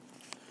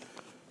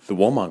The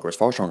Warmonger is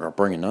far stronger,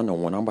 bringing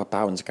unknown when I'm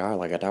about in the sky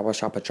like a tower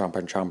shopper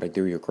chomping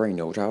through your crane.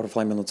 No child of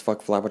flaming, let's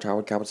fuck flower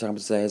tower, coward stomp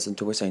says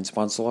into a saint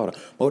spawn slaughter.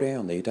 Mow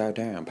down, they die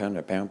down, pound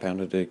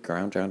to the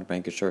ground, trying to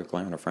make a shirt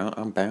clown or frown.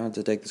 I'm bound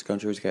to take this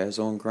country's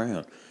castle and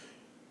crown.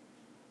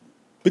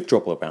 Big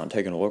trouble abound,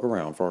 taking a look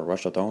around for a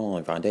rush of throne,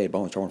 only find dead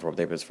bones torn from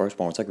David's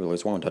firstborn, secularly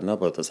sworn to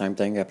another. The same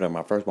thing happened to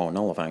my firstborn,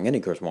 nullifying any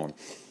curse born.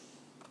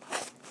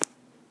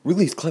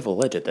 Release clever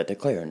legend that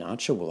declare not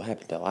sure will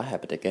happen till I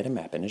happen to get a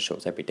map and it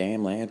shows every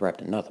damn land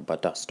wrapped in nothing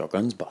but dust or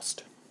guns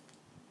bust.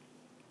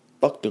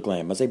 Fuck the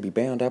glam, as they be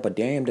bound out, but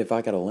damned if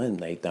I gotta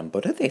eliminate them.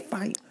 But if they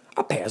fight,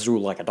 I pass through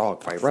like a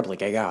dogfight,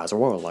 replicate eyes, a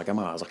world like a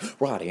Mars, like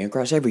Roddy, and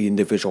crush every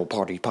individual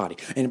party.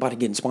 Anybody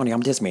getting spawny, I'm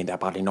decimating that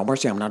body. No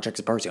mercy, I'm not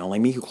Jackson Percy. Only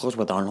me who close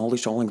with the unholy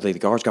soul, the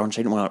guards guard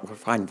shading while we're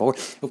fighting for.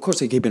 Of course,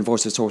 they keep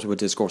enforcing source with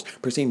discourse.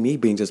 Perceiving me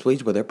being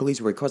displeased with their police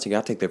requesting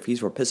I take their fees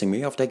for pissing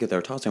me off, taking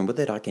their tossing with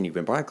it. I can't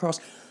even bribe cross.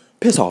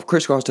 Piss off,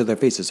 crisscross to their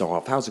faces are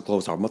off, houses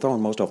closed off,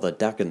 throwing most of the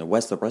deck in the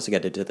west, the rest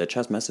get it to the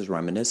chest, message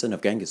reminiscent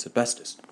of Genghis asbestos.